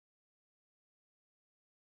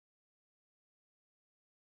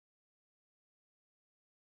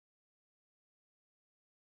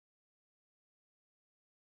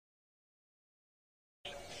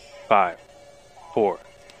5, 4,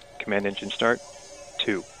 command engine start,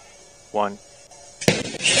 2, 1.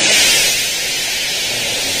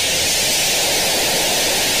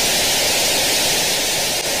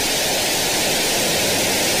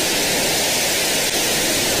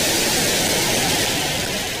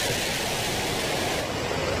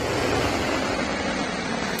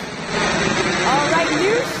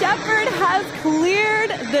 New Shepard has cleared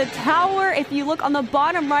the tower. If you look on the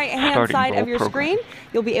bottom right-hand side of your screen,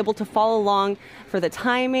 you'll be able to follow along for the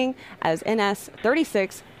timing as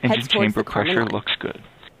NS-36 heads towards the Kármán line. Looks good.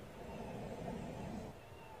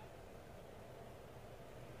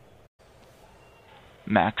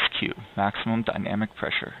 Max Q, maximum dynamic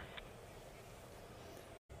pressure.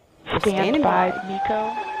 Stand by,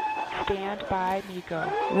 Miko. Stand by,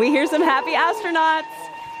 Miko. We hear some happy astronauts.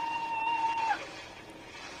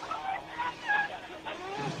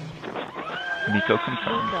 Miko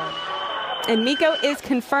confirmed. And Miko is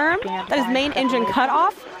confirmed. That is main engine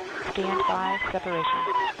cutoff. Stand by separation.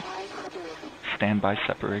 Stand by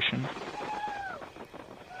separation.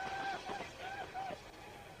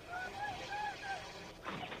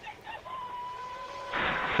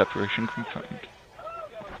 Separation confirmed.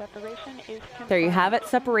 Separation is confirmed. There you have it.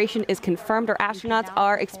 Separation is confirmed. Our astronauts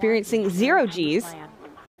are experiencing 0 Gs.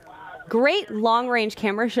 Great long-range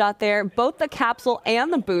camera shot there, both the capsule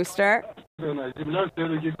and the booster.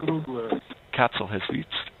 Capsule has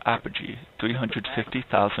reached apogee,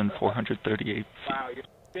 350,438 feet. Wow, you're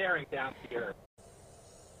staring down here.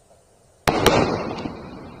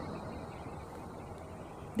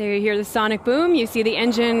 There you hear the sonic boom. You see the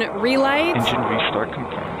engine relight. Engine restart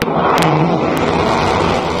confirmed.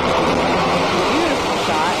 Beautiful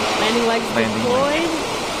shot. Landing legs deployed.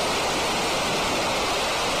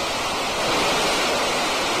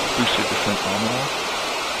 Booster descent nominal.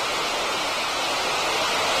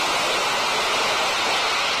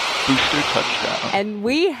 Booster touchdown. And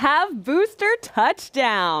we have booster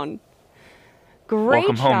touchdown. Great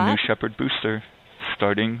Welcome shot. home, New Shepard booster.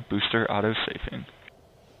 Starting booster auto-safing.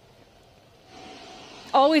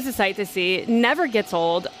 Always a sight to see. Never gets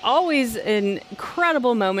old. Always an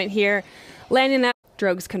incredible moment here. Landing that.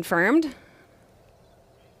 Drogues confirmed.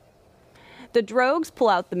 The drogues pull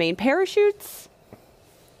out the main parachutes.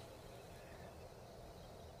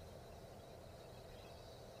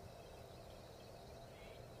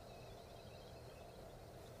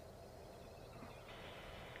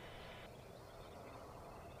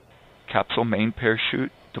 Capsule main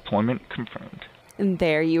parachute deployment confirmed. And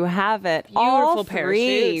there you have it. Beautiful All three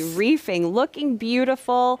parachutes. reefing, looking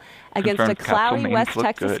beautiful against Confirmed. a cloudy Capsule West mains look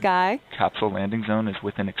Texas good. sky. Capsule landing zone is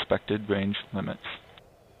within expected range limits.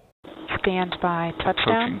 Stand by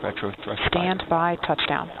touchdown. Approaching retro thrust. Stand by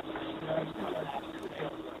touchdown.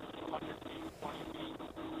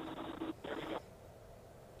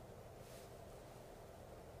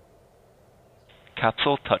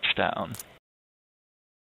 Capsule touchdown.